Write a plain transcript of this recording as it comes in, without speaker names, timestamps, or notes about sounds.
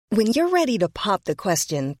When you're ready to pop the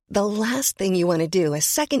question, the last thing you want to do is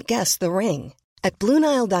second-guess the ring. At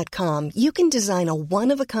BlueNile.com, you can design a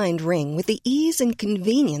one-of-a-kind ring with the ease and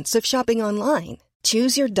convenience of shopping online.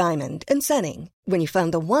 Choose your diamond and setting. When you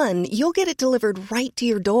find the one, you'll get it delivered right to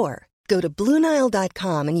your door. Go to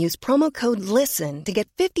BlueNile.com and use promo code LISTEN to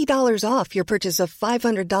get $50 off your purchase of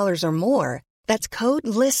 $500 or more. That's code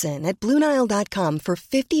LISTEN at BlueNile.com for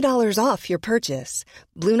 $50 off your purchase.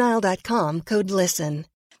 BlueNile.com, code LISTEN.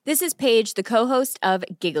 This is Paige, the co-host of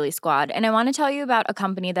Giggly Squad, and I want to tell you about a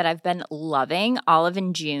company that I've been loving, Olive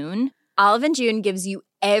 & June. Olive & June gives you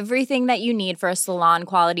everything that you need for a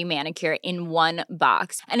salon-quality manicure in one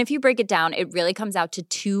box. And if you break it down, it really comes out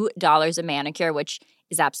to $2 a manicure, which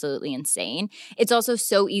is absolutely insane. It's also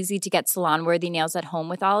so easy to get salon-worthy nails at home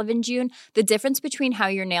with Olive & June. The difference between how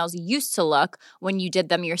your nails used to look when you did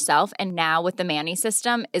them yourself and now with the Mani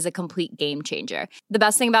system is a complete game changer. The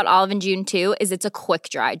best thing about Olive & June, too, is it's a quick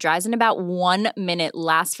dry. Dries in about 1 minute,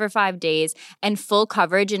 lasts for 5 days, and full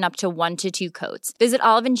coverage in up to 1 to 2 coats. Visit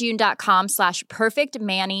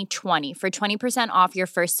oliveandjune.com/perfectmani20 for 20% off your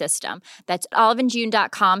first system. That's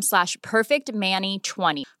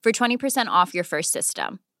oliveandjune.com/perfectmani20 for 20% off your first system.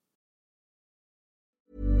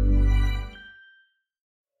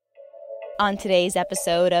 On today's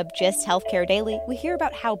episode of Just Healthcare Daily, we hear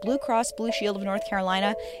about how Blue Cross Blue Shield of North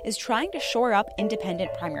Carolina is trying to shore up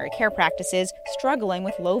independent primary care practices struggling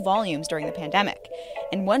with low volumes during the pandemic.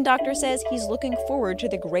 And one doctor says he's looking forward to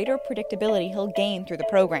the greater predictability he'll gain through the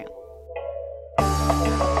program.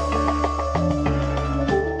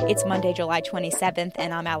 It's Monday, July 27th,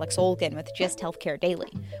 and I'm Alex Olgin with Just Healthcare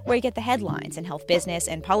Daily, where you get the headlines and health business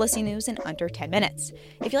and policy news in under 10 minutes.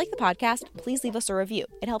 If you like the podcast, please leave us a review.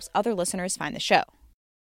 It helps other listeners find the show.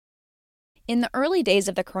 In the early days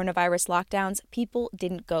of the coronavirus lockdowns, people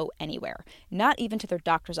didn't go anywhere, not even to their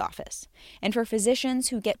doctor's office. And for physicians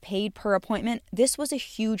who get paid per appointment, this was a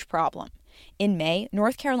huge problem. In May,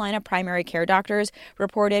 North Carolina primary care doctors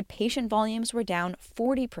reported patient volumes were down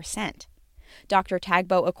 40%. Dr.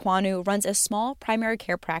 Tagbo Ekwonu runs a small primary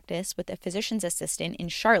care practice with a physician's assistant in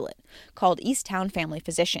Charlotte called Easttown Family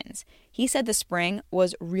Physicians. He said the spring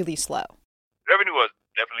was really slow. Revenue was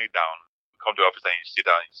definitely down. Come to the office and you sit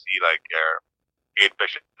down and you see like 8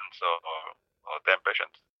 patients or 10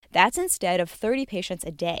 patients. That's instead of 30 patients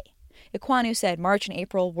a day. Ekwonu said March and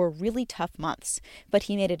April were really tough months, but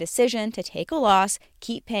he made a decision to take a loss,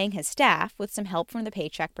 keep paying his staff with some help from the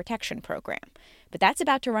Paycheck Protection Program. But that's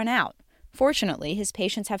about to run out. Fortunately, his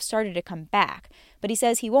patients have started to come back, but he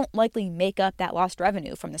says he won't likely make up that lost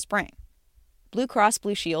revenue from the spring. Blue Cross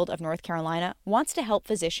Blue Shield of North Carolina wants to help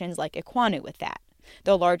physicians like Ekwonu with that.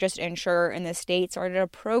 The largest insurer in the state started a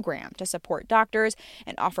program to support doctors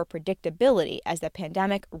and offer predictability as the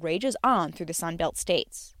pandemic rages on through the Sunbelt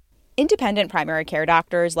states. Independent primary care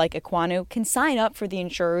doctors like Ekwonu can sign up for the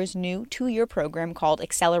insurer's new 2-year program called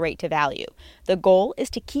Accelerate to Value. The goal is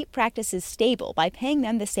to keep practices stable by paying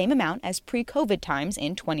them the same amount as pre-COVID times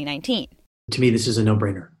in 2019. To me, this is a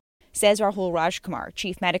no-brainer. Says Rahul Rajkumar,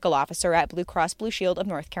 Chief Medical Officer at Blue Cross Blue Shield of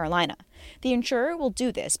North Carolina. The insurer will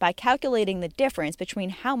do this by calculating the difference between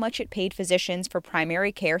how much it paid physicians for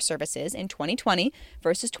primary care services in 2020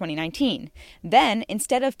 versus 2019. Then,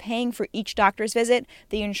 instead of paying for each doctor's visit,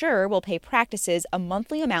 the insurer will pay practices a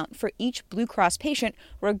monthly amount for each Blue Cross patient,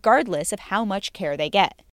 regardless of how much care they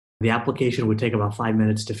get. The application would take about 5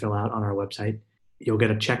 minutes to fill out on our website. You'll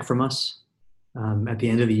get a check from us at the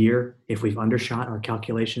end of the year if we've undershot our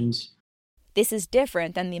calculations. This is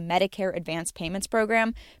different than the Medicare Advanced Payments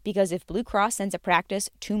Program because if Blue Cross sends a practice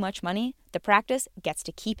too much money, the practice gets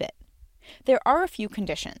to keep it. There are a few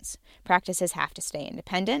conditions. Practices have to stay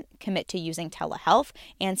independent, commit to using telehealth,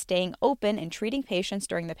 and staying open and treating patients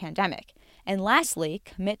during the pandemic. And lastly,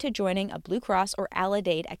 commit to joining a Blue Cross or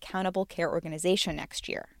Aledade accountable care organization next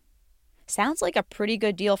year. Sounds like a pretty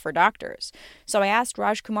good deal for doctors. So I asked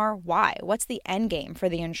Rajkumar why. What's the end game for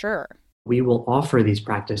the insurer? We will offer these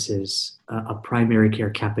practices a primary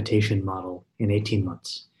care capitation model in 18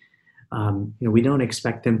 months. We don't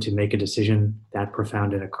expect them to make a decision that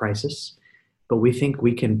profound in a crisis, but we think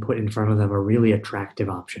we can put in front of them a really attractive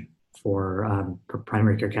option for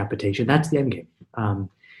primary care capitation. That's the end game.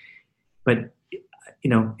 But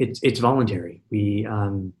it's voluntary.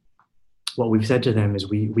 What we've said to them is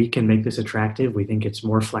we can make this attractive. We think it's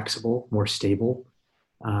more flexible, more stable,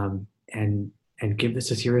 and give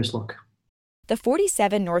this a serious look. The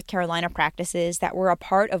 47 North Carolina practices that were a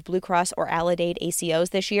part of Blue Cross or Aledade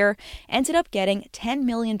ACOs this year ended up getting $10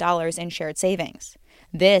 million in shared savings.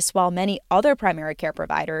 This while many other primary care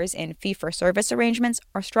providers in fee-for-service arrangements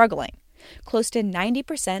are struggling. Close to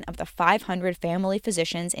 90% of the 500 family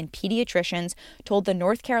physicians and pediatricians told the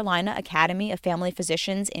North Carolina Academy of Family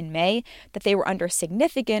Physicians in May that they were under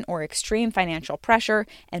significant or extreme financial pressure,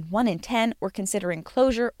 and 1 in 10 were considering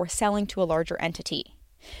closure or selling to a larger entity.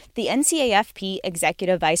 The NCAFP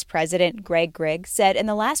Executive Vice President Greg Grigg said in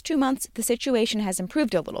the last 2 months the situation has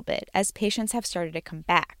improved a little bit as patients have started to come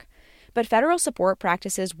back. But federal support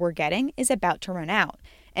practices we're getting is about to run out,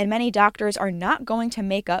 and many doctors are not going to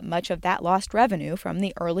make up much of that lost revenue from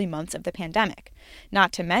the early months of the pandemic.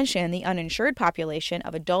 Not to mention the uninsured population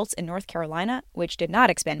of adults in North Carolina, which did not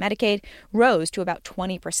expand Medicaid, rose to about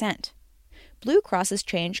 20%. Blue Cross's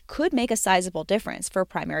change could make a sizable difference for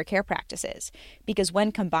primary care practices, because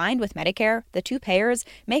when combined with Medicare, the two payers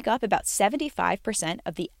make up about 75%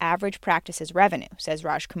 of the average practice's revenue, says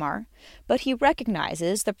Raj Kumar. But he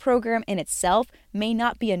recognizes the program in itself may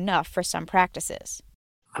not be enough for some practices.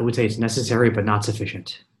 I would say it's necessary but not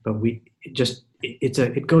sufficient. But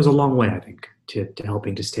it goes a long way, I think, to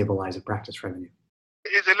helping to stabilize a practice revenue.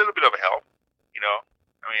 It's a little bit of help, you know.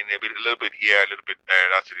 I mean, a little bit here, a little bit there.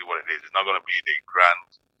 That's really what it is. It's not going to be the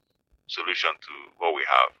grand solution to what we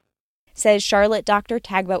have. Says Charlotte Dr.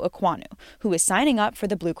 Tagbo Ekwonu, who is signing up for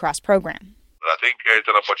the Blue Cross program. But I think it's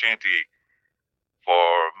an opportunity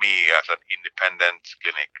for me as an independent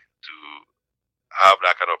clinic to have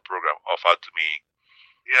that kind of program offered to me.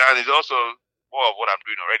 Yeah, and it's also more of what I'm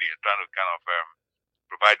doing already. I'm trying to kind of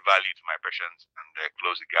provide value to my patients and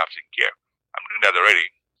close the gaps in care. I'm doing that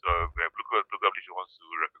already. So Blue Cross wants to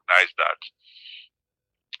recognize that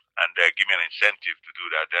and give me an incentive to do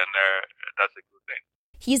that, then that's a good thing.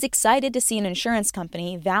 He's excited to see an insurance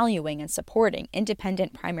company valuing and supporting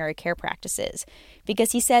independent primary care practices,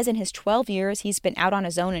 because he says in his 12 years he's been out on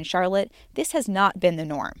his own in Charlotte, this has not been the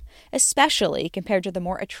norm, especially compared to the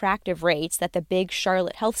more attractive rates that the big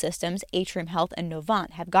Charlotte health systems, Atrium Health and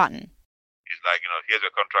Novant, have gotten. It's like, here's your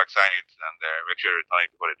contract, sign it, and make sure you're returning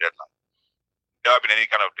before the deadline. There haven't been any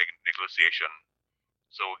kind of negotiation,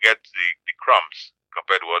 so we get the crumbs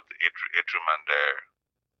compared to what Atrium and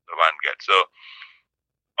Novant get. So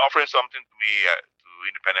offering something to me, to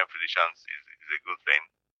independent physicians, is a good thing.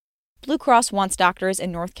 Blue Cross wants doctors in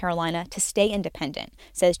North Carolina to stay independent,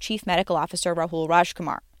 says Chief Medical Officer Rahul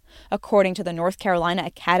Rajkumar. According to the North Carolina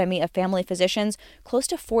Academy of Family Physicians, close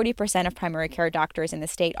to 40% of primary care doctors in the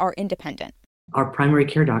state are independent. Our primary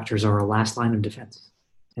care doctors are our last line of defense,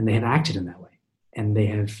 and they have acted in that way. And they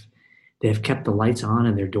have kept the lights on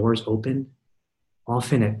and their doors open,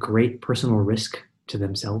 often at great personal risk to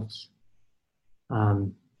themselves.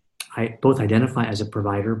 I both identify as a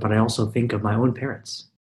provider, but I also think of my own parents.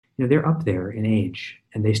 They're up there in age,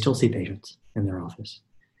 and they still see patients in their office.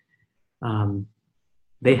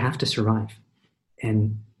 They have to survive.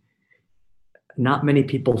 And not many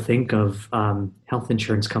people think of health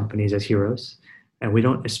insurance companies as heroes, and we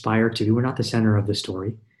don't aspire to be. We're not the center of the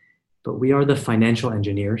story. But we are the financial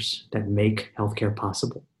engineers that make healthcare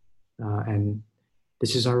possible. And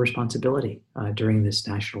this is our responsibility during this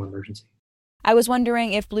national emergency. I was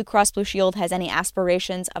wondering if Blue Cross Blue Shield has any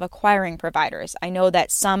aspirations of acquiring providers. I know that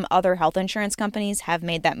some other health insurance companies have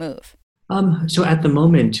made that move. So at the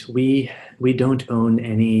moment, we don't own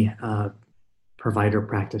any provider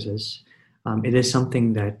practices. It is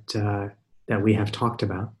something that we have talked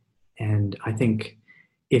about. And I think,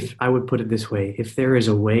 if I would put it this way, if there is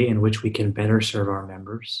a way in which we can better serve our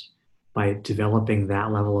members by developing that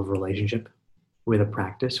level of relationship with a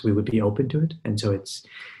practice, we would be open to it. And so it's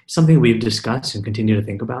something we've discussed and continue to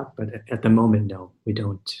think about. But at the moment, no, we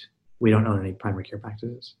don't own any primary care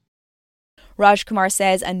practices. Raj Kumar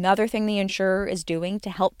says another thing the insurer is doing to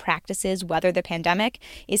help practices weather the pandemic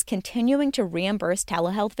is continuing to reimburse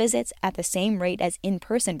telehealth visits at the same rate as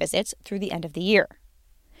in-person visits through the end of the year.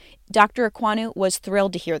 Dr. Ekwonu was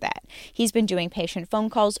thrilled to hear that. He's been doing patient phone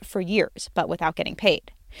calls for years, but without getting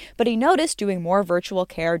paid. But he noticed doing more virtual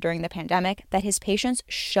care during the pandemic that his patients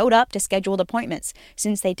showed up to scheduled appointments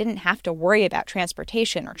since they didn't have to worry about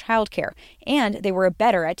transportation or childcare, and they were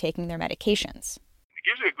better at taking their medications. It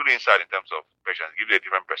gives you a good insight in terms of patients. It gives you a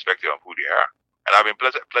different perspective of who they are. And I've been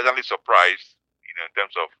pleasantly surprised, in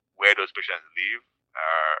terms of where those patients live.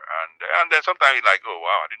 And then sometimes you're like, oh,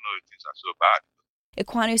 wow, I didn't know things are so bad.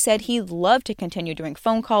 Ekwonu said he'd love to continue doing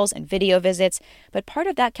phone calls and video visits, but part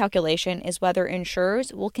of that calculation is whether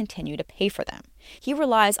insurers will continue to pay for them. He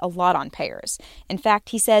relies a lot on payers. In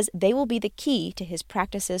fact, he says they will be the key to his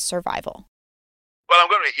practice's survival. Well, I'm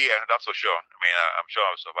going to hear, that's for sure. I mean, I'm sure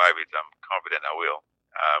I'll survive it. I'm confident I will.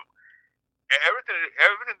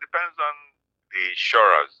 Everything depends on the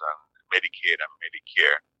insurers and Medicaid and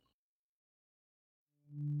Medicare.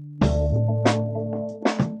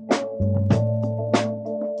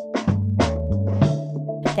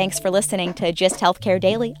 Thanks for listening to Just Healthcare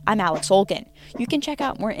Daily. I'm Alex Olgin. You can check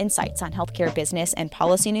out more insights on healthcare business and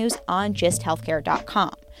policy news on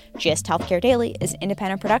gisthealthcare.com. Just Healthcare Daily is an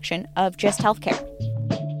independent production of Just Healthcare.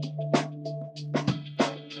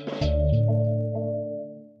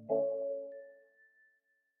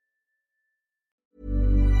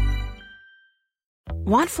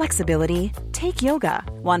 Want flexibility? Take yoga.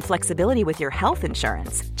 Want flexibility with your health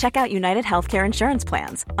insurance? Check out United Healthcare Insurance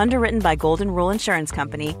Plans. Underwritten by Golden Rule Insurance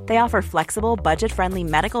Company, they offer flexible, budget-friendly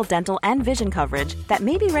medical, dental, and vision coverage that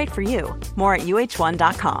may be right for you. More at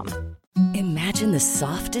UH1.com. Imagine the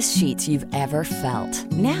softest sheets you've ever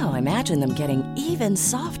felt. Now imagine them getting even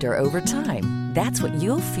softer over time. That's what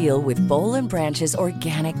you'll feel with Boll & Branch's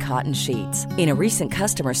organic cotton sheets. In a recent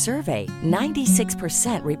customer survey,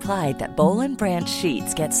 96% replied that Boll & Branch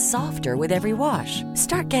sheets get softer with every wash.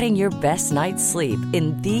 Start getting your best night's sleep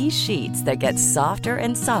in these sheets that get softer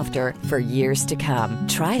and softer for years to come.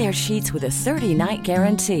 Try their sheets with a 30-night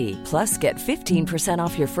guarantee. Plus, get 15%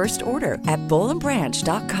 off your first order at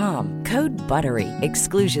bollandbranch.com. Code BUTTERY.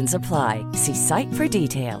 Exclusions apply. See site for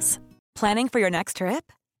details. Planning for your next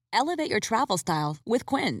trip? Elevate your travel style with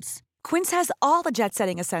Quince. Quince has all the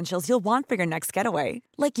jet-setting essentials you'll want for your next getaway,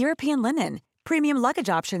 like European linen, premium luggage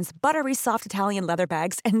options, buttery soft Italian leather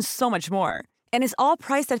bags, and so much more. And is all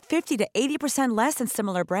priced at 50 to 80% less than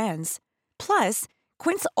similar brands. Plus,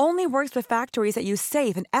 Quince only works with factories that use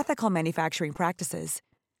safe and ethical manufacturing practices.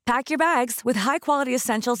 Pack your bags with high-quality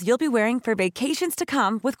essentials you'll be wearing for vacations to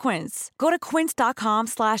come with Quince. Go to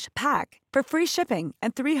quince.com/pack for free shipping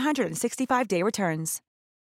and 365-day returns.